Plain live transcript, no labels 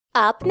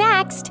Up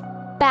next,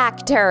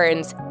 back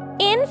turns.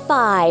 In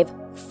 5,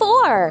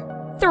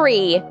 4,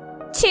 3,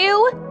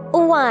 2,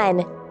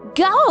 1,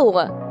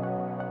 go!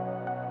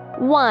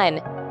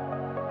 1,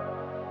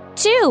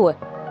 2,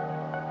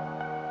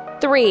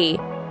 3,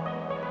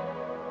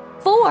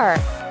 4,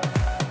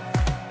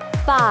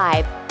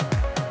 5,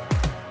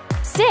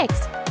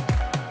 6,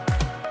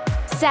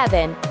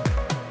 7,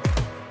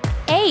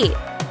 8,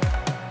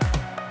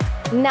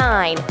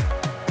 9,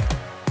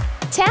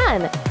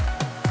 10,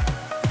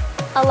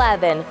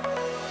 11,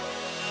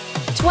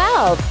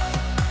 12,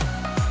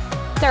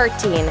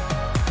 13,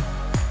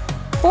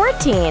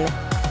 14,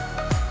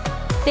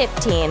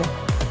 15,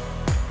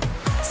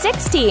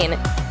 16,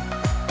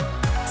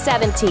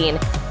 17,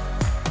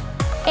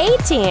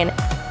 18,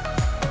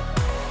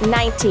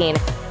 19,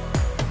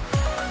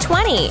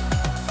 20.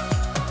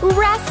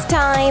 Rest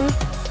time.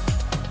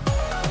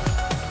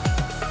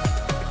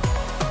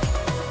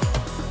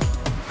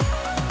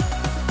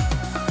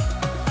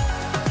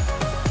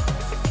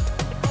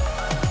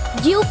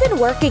 You've been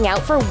working out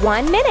for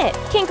 1 minute.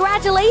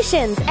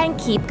 Congratulations, and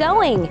keep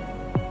going.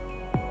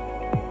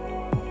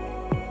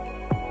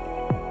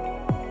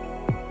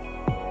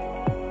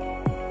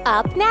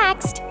 Up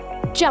next,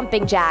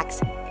 jumping jacks.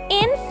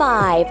 In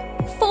 5,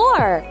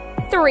 4,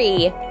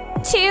 3,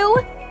 2,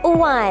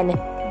 1,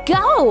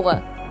 go!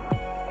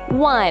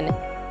 1,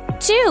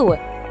 2,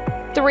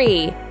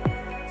 3,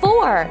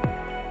 4,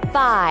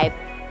 5,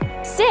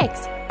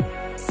 6,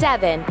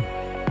 7,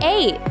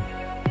 8,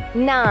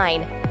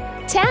 9,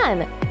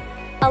 10,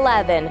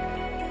 11,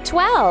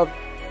 12,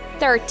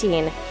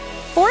 13,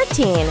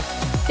 14,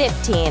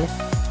 15,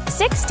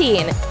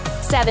 16,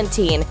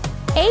 17,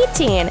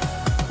 18,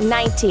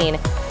 19,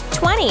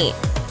 20,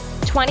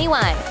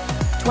 21,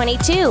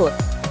 22,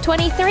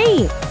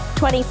 23,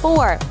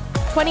 24,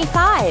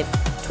 25,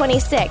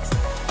 26,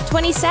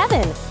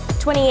 27,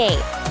 28,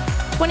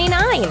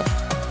 29,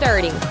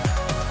 30.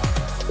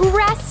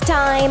 Rest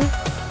time.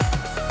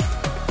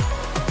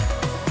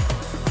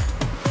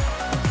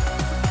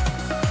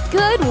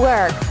 Good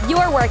work!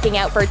 You're working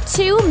out for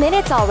 2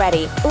 minutes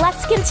already.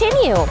 Let's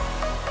continue.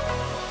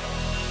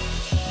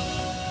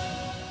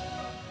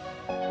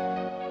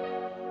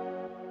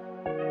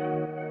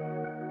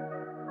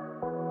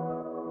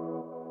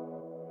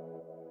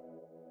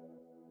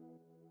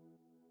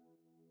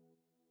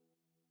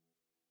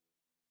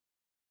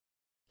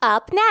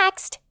 Up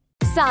next,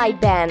 side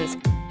bends.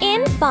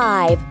 In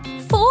 5,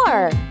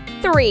 4,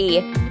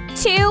 3,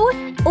 2,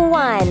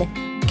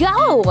 1,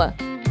 go!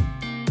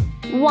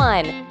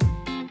 1,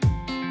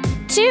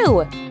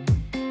 2,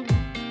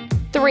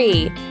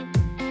 3,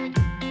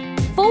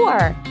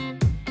 4,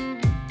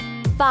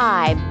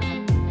 5,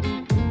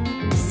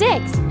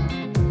 6,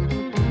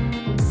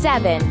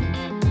 7,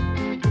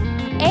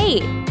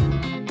 8,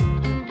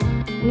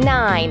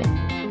 9,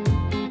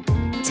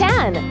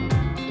 10,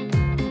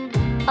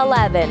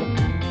 11,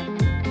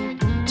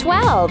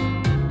 12,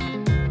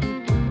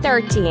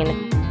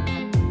 13,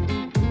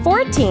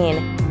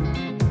 14.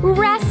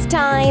 Rest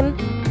time.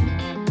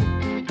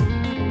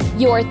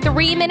 You're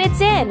 3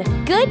 minutes in.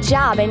 Good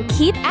job, and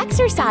keep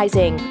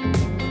exercising.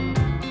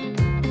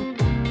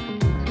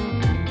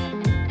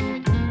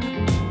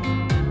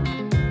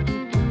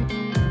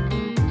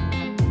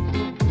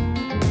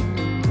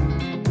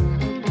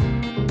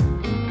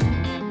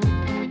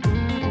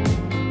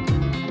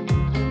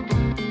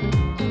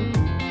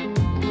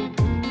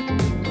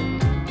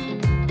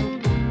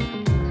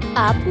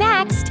 Up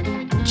next,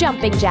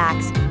 jumping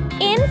jacks.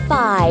 In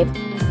 5,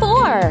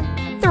 4,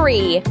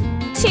 3,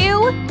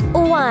 2,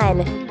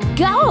 1,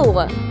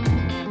 go!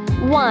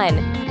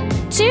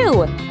 1,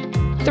 2,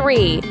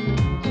 3,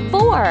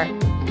 4,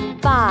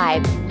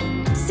 5,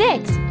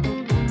 6,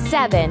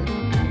 7,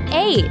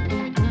 8,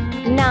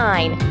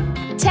 9,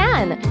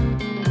 10,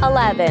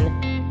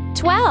 11,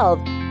 12,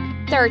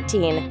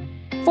 13,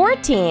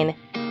 14,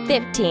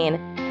 15,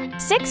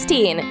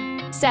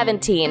 16,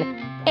 17,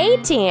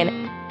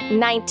 18,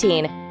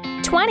 19,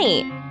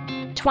 20,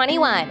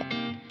 21,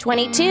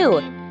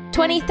 22,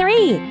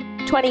 23,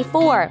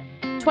 24,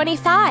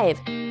 25,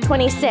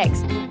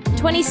 26,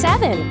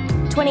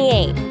 27,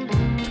 28,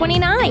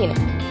 29,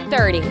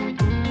 30.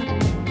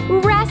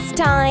 Rest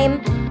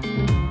time.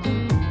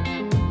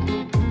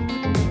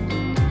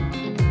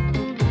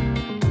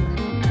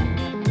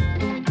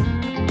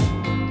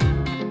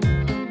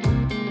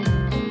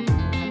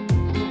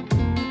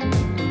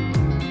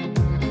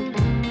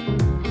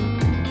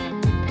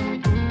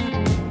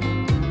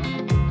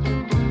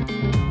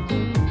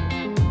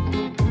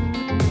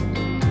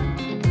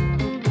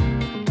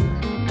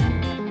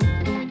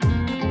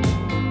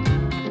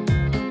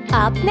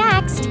 Up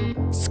next,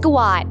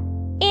 squat.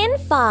 In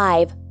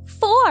 5,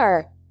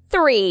 4,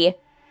 3,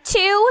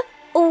 2,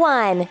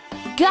 1,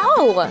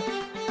 go!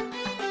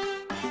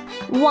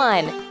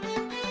 1,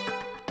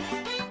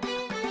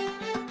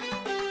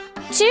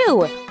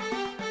 2,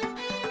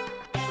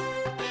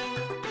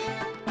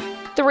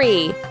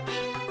 3,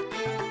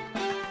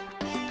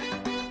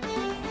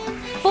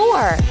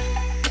 4,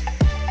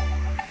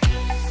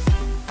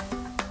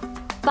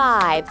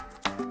 5,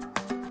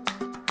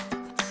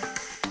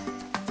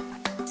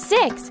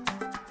 6,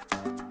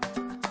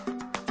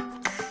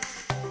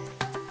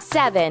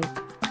 7,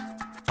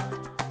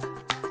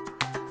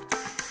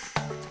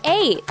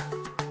 8,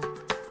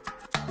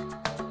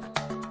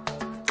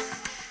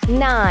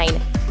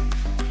 9,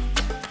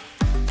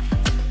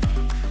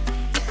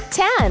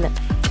 10,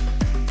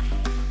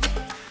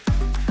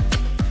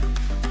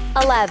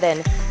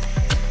 11,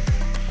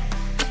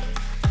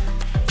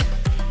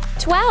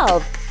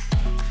 12.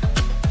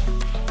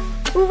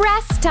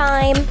 Rest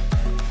time.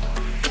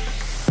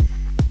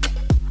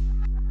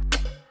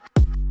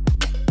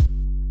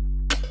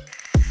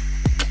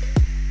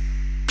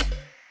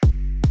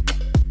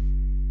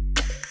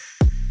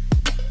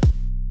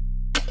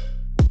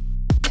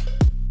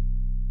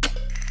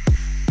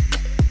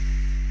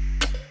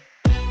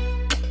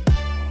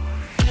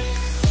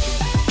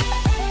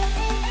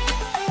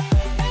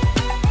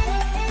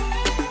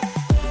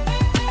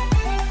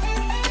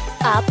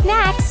 Up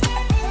next,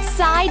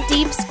 side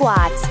deep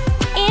squats.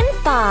 In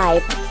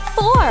 5,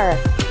 4,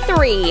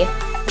 3,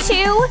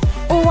 2,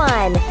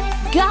 1,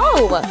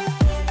 go!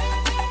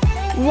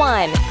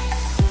 1,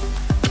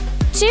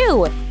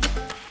 2,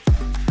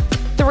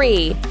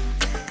 3,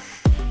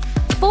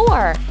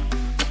 4,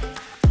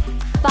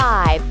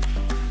 5,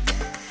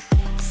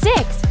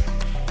 6,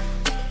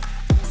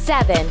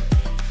 7,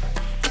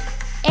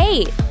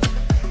 8,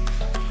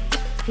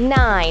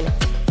 9,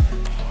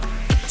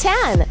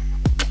 10,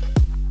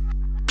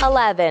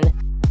 11,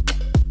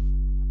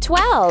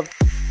 12,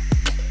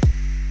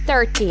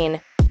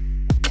 13,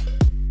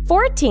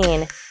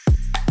 14.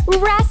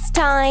 Rest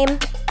time.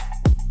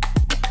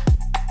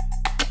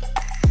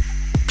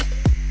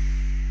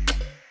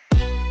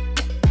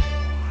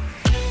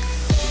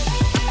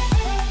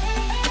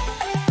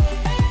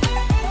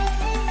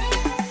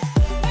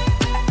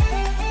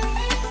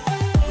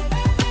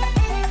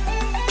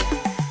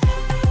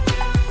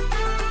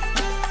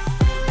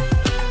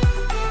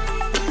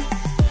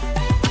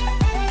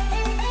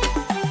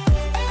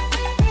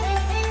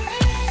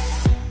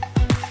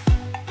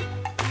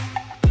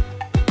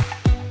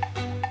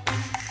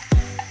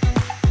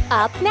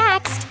 Up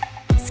next,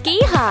 ski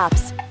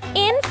hops.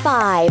 In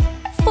 5,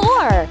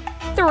 4,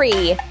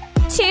 3,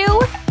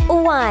 2,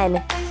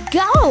 1,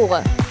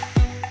 go!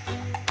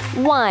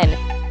 1,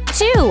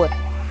 2,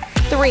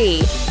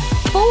 3,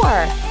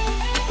 4,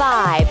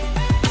 5,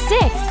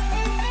 6,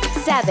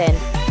 7,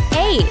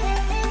 8,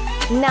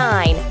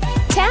 9,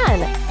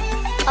 10,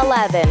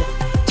 11,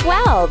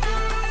 12,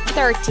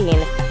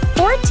 13,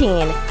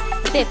 14,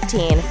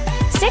 15,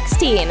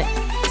 16,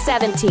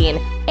 17,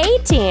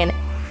 18,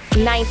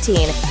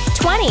 19,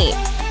 20.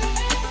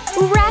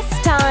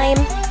 Rest time.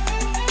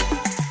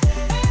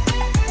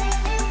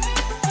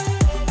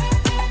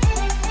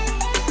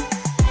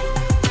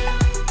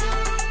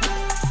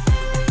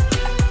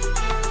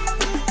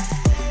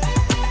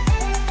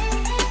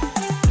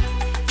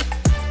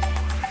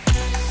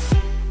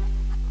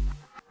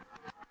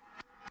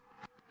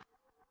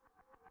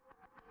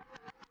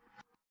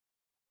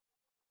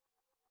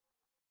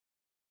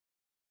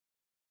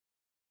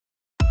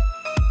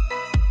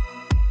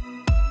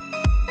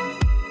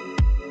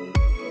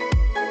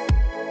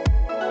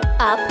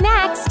 Up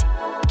next,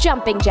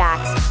 jumping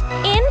jacks.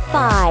 In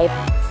 5,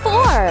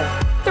 4,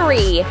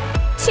 3,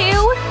 2,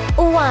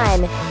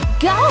 1,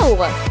 go!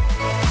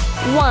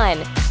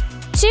 1,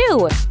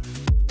 2,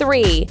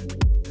 3,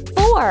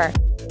 4,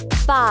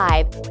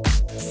 5,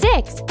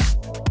 6,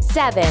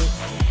 7,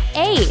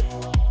 8,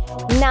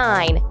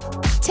 9,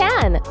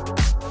 10,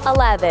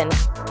 11,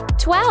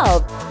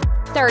 12,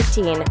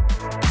 13,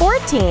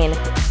 14,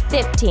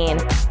 15,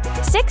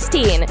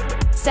 16,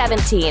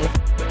 17,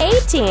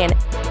 18,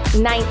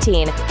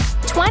 19,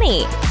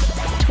 20,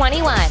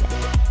 21,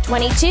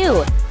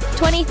 22,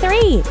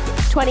 23,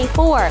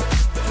 24,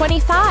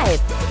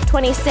 25,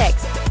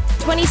 26,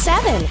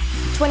 27,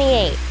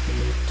 28,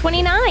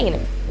 29,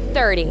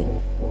 30.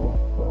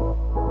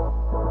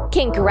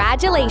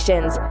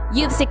 Congratulations!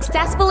 You've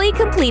successfully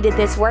completed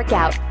this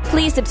workout.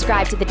 Please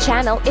subscribe to the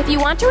channel if you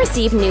want to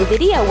receive new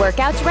video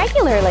workouts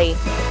regularly.